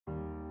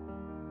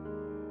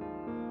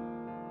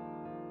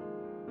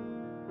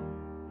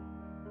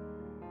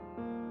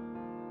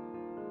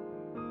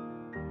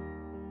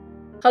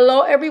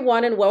Hello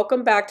everyone and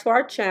welcome back to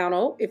our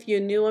channel. If you're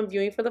new and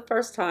viewing for the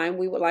first time,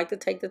 we would like to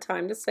take the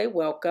time to say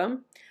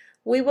welcome.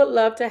 We would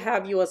love to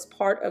have you as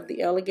part of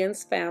the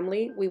Elegance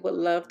family. We would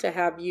love to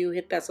have you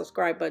hit that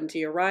subscribe button to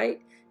your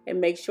right and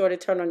make sure to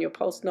turn on your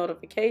post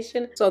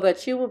notification so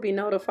that you will be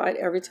notified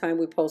every time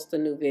we post a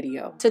new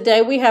video.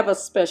 Today we have a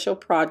special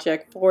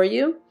project for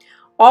you.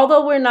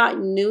 Although we're not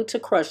new to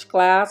crushed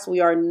glass, we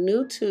are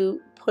new to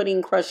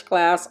putting crushed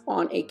glass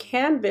on a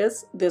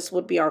canvas. This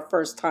would be our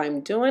first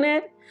time doing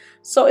it.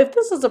 So if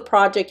this is a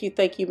project you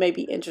think you may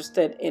be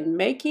interested in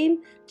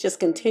making, just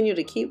continue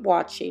to keep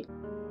watching.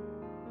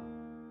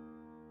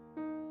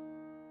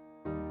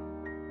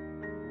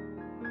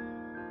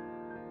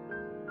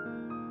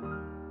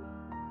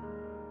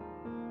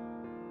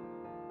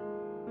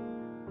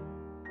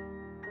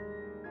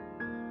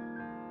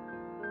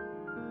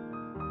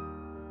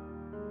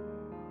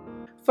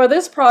 For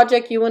this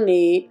project, you will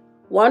need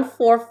 1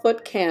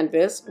 4-foot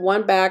canvas,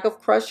 1 bag of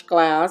crushed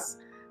glass,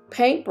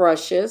 paint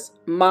brushes,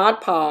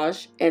 Mod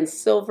Podge, and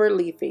silver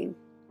leafing.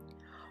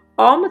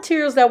 All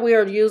materials that we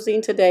are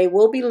using today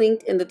will be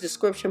linked in the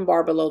description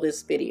bar below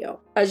this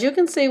video. As you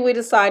can see, we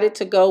decided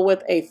to go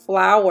with a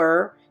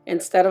flower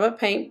instead of a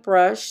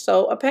paintbrush.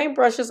 So a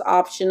paintbrush is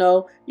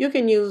optional. You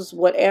can use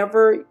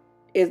whatever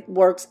it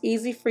works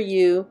easy for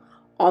you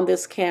on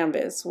this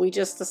canvas. We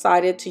just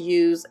decided to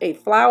use a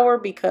flower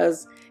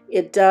because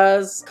it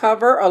does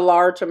cover a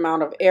large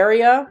amount of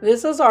area.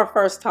 This is our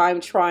first time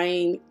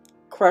trying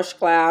crushed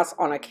glass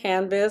on a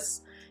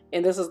canvas,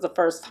 and this is the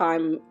first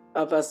time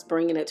of us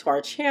bringing it to our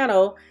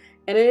channel,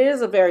 and it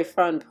is a very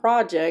fun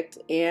project,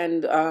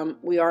 and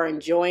we are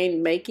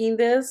enjoying making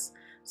this.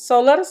 So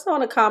let us know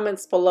in the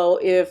comments below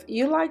if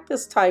you like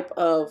this type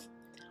of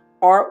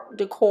art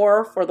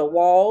decor for the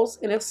walls,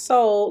 and if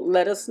so,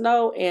 let us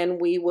know and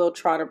we will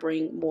try to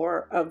bring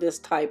more of this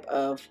type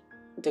of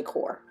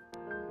decor.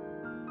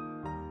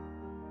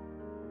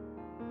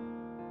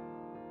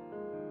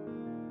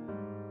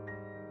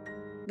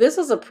 This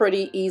is a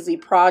pretty easy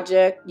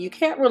project. You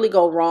can't really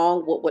go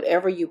wrong with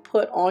whatever you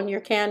put on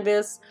your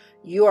canvas.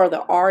 You are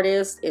the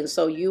artist, and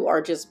so you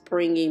are just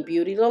bringing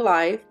beauty to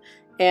life.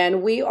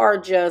 And we are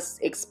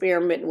just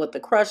experimenting with the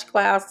crushed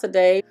glass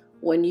today.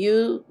 When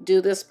you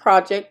do this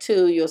project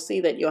too, you'll see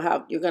that you're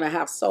going to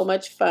have so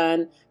much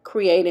fun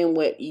creating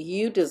what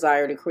you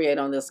desire to create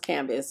on this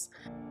canvas.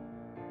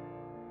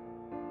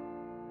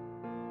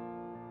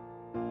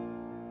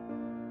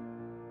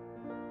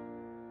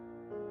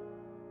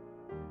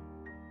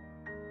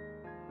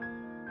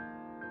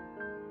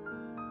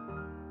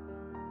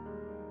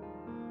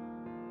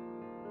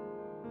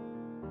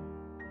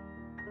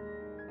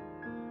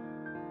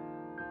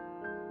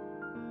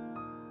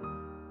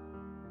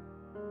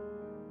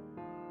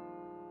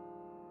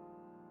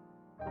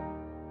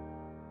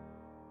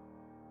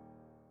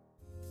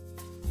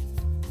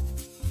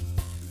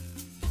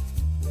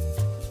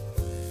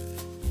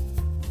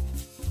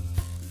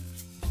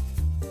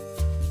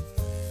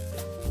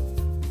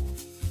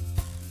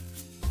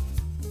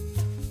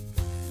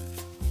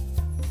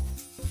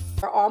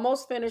 We're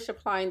almost finished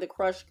applying the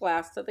crushed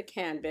glass to the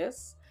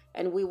canvas,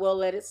 and we will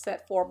let it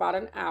set for about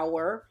an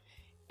hour,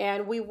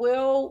 and we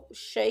will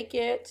shake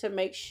it to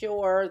make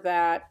sure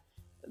that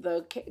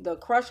the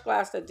crushed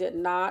glass that did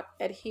not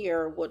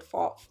adhere will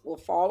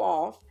fall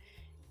off,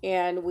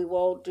 and we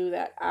will do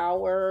that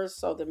hour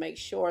so to make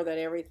sure that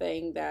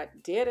everything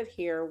that did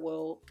adhere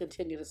will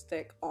continue to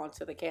stick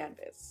onto the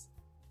canvas.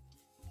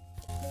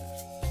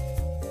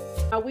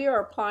 Now we are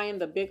applying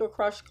the bigger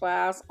crushed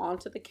glass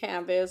onto the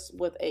canvas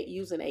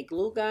using a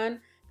glue gun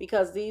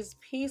because these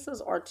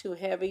pieces are too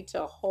heavy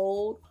to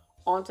hold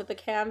onto the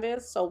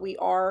canvas. So we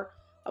are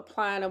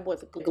applying them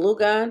with a glue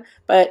gun.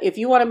 But if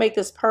you want to make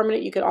this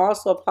permanent, you can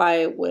also apply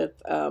it with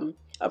a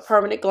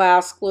permanent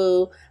glass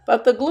glue.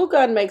 But the glue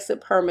gun makes it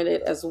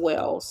permanent as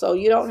well. So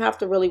you don't have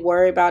to really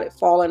worry about it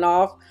falling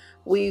off.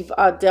 We've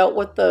dealt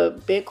with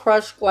the big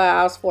crushed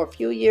glass for a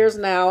few years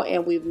now,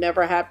 and we've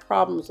never had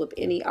problems with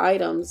any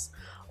items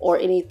or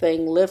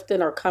anything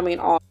lifting or coming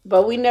off.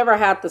 But we never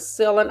had to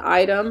seal an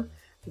item.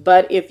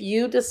 But if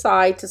you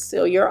decide to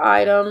seal your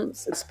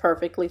items, it's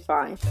perfectly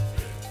fine.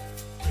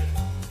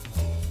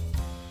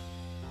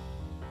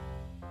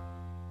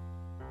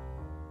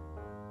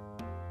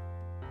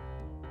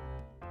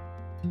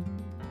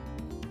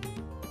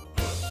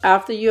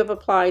 After you have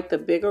applied the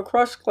bigger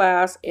crushed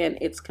glass and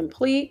it's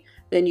complete,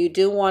 then you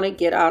do want to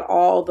get out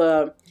all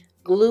the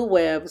glue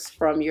webs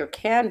from your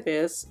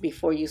canvas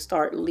before you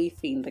start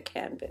leafing the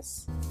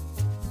canvas.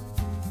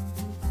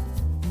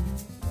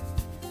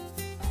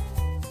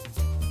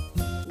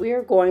 We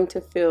are going to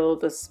fill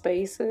the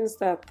spaces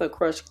that the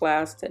crushed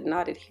glass did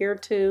not adhere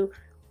to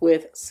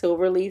with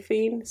silver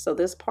leafing. So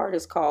this part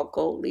is called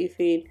gold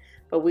leafing,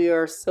 but we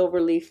are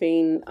silver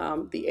leafing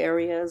the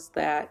areas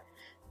that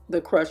the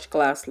crushed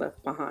glass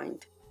left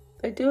behind.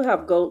 They do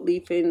have gold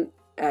leafing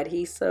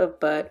adhesive,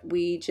 but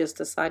we just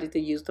decided to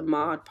use the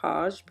Mod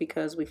Podge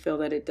because we feel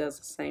that it does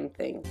the same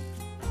thing.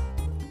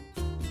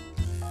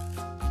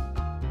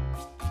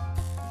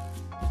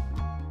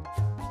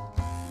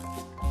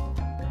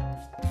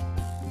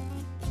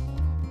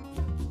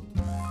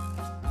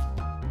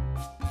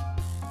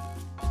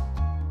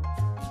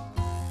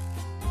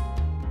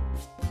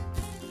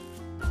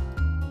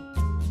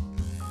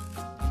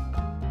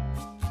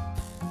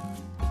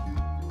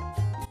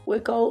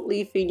 With gold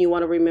leafing, you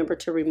want to remember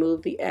to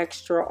remove the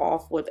extra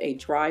off with a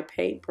dry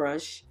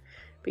paintbrush,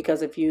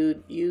 because if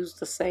you use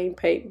the same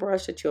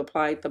paintbrush that you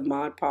applied the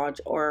Mod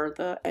Podge or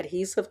the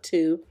adhesive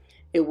to,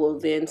 it will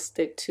then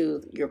stick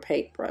to your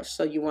paintbrush.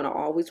 So you want to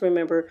always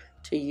remember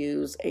to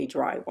use a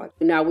dry one.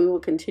 Now we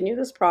will continue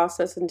this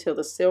process until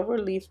the silver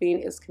leafing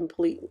is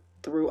complete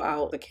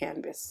throughout the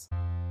canvas.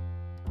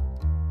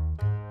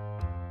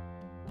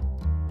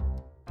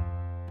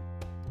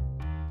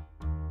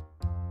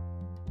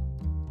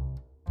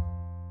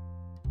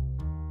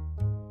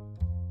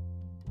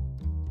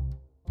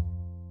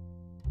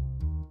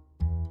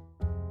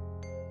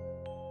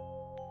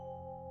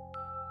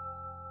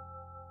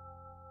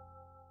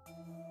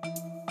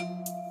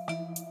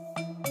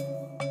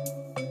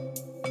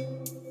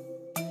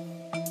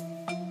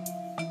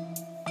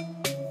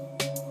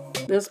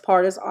 This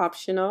part is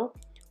optional.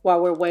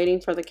 While we're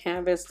waiting for the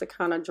canvas to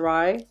kind of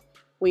dry,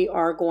 we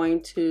are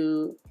going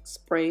to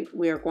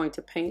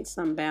paint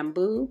some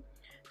bamboo.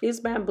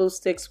 These bamboo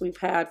sticks we've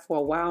had for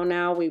a while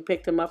now. We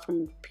picked them up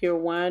from Pier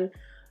 1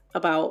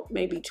 about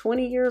maybe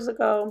 20 years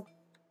ago.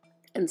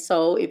 And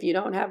so if you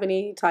don't have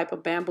any type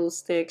of bamboo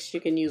sticks, you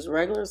can use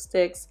regular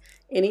sticks,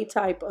 any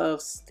type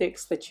of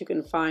sticks that you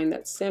can find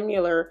that's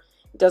similar.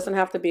 It doesn't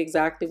have to be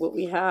exactly what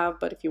we have,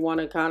 but if you want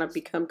to kind of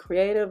become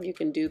creative, you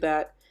can do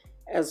that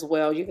as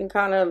well. You can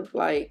kind of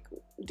like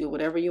do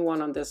whatever you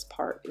want on this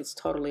part. It's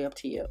totally up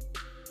to you.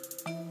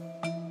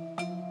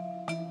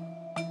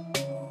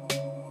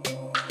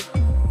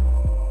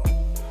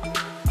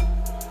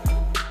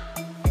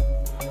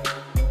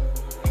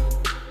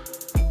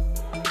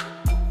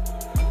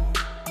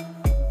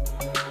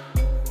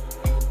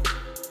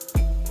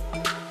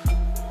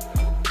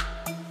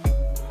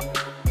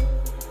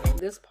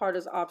 This part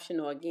is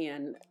optional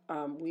again.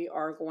 We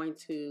are going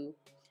to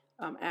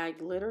add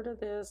glitter to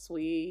this.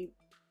 We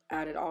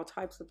added all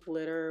types of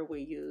glitter.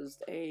 We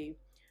used a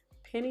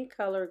penny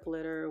color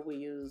glitter. We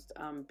used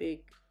big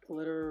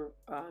glitter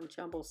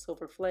jumbo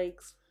silver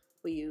flakes.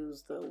 We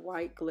used the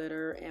white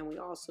glitter, and we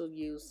also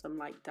used some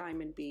like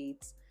diamond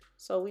beads.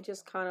 So we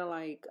just kind of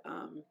like,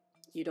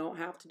 you don't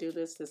have to do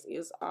this. This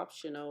is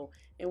optional,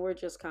 and we're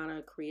just kind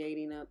of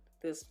creating at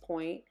this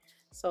point.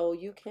 So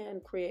you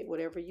can create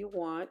whatever you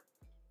want,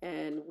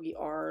 and we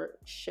are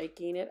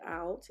shaking it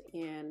out,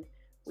 and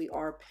we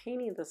are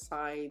painting the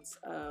sides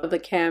of the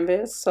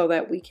canvas so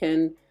that we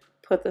can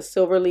put the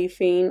silver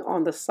leafing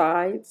on the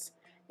sides,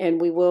 and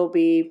we will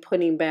be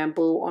putting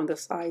bamboo on the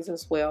sides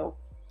as well.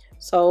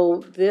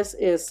 So this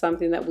is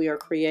something that we are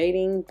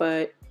creating,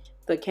 but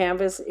the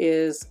canvas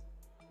is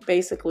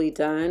basically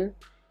done.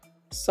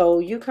 So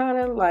you kind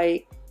of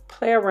like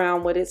play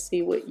around with it,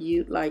 see what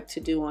you'd like to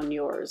do on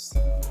yours.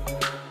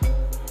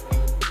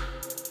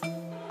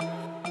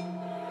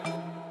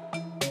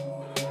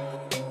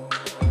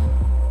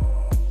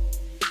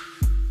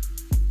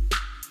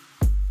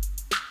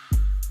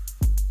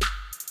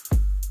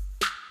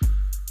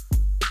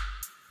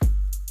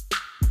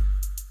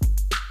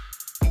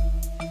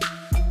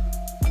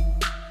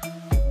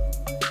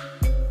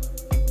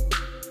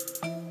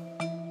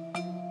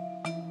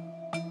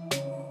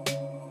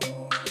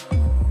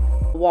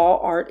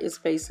 Wall art is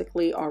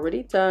basically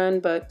already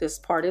done, but this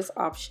part is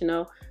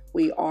optional.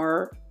 We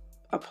are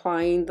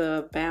applying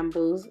the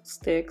bamboo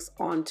sticks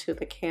onto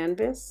the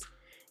canvas,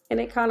 and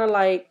it kind of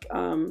like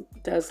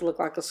does look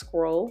like a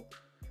scroll,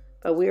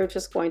 but we are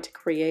just going to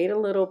create a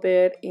little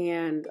bit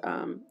and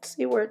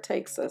see where it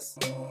takes us.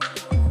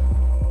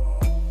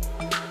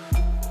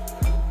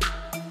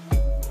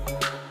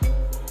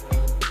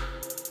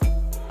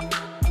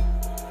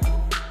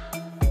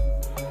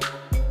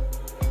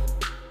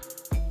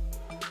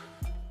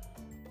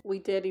 We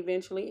did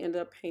eventually end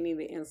up painting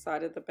the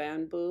inside of the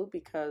bamboo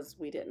because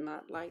we did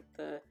not like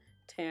the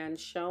tan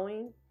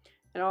showing.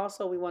 And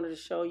also we wanted to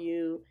show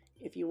you,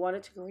 if you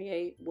wanted to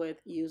create with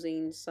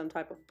using some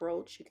type of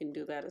brooch, you can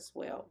do that as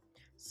well.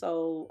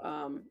 So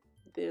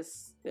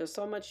there's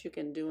so much you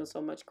can do and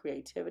so much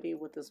creativity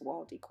with this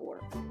wall decor.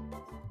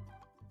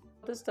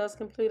 This does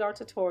complete our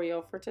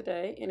tutorial for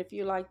today, and if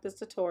you like this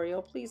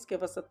tutorial, please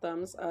give us a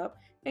thumbs up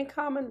and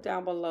comment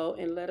down below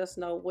and let us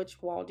know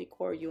which wall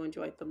decor you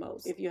enjoyed the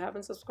most. If you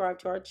haven't subscribed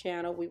to our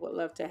channel, we would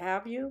love to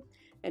have you,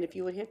 and if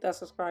you would hit that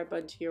subscribe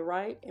button to your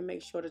right and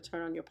make sure to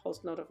turn on your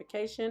post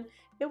notification,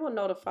 it will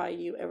notify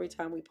you every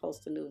time we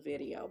post a new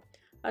video.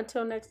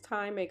 Until next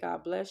time, may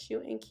God bless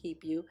you and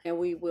keep you, and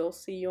we will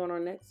see you on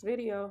our next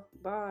video.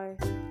 Bye.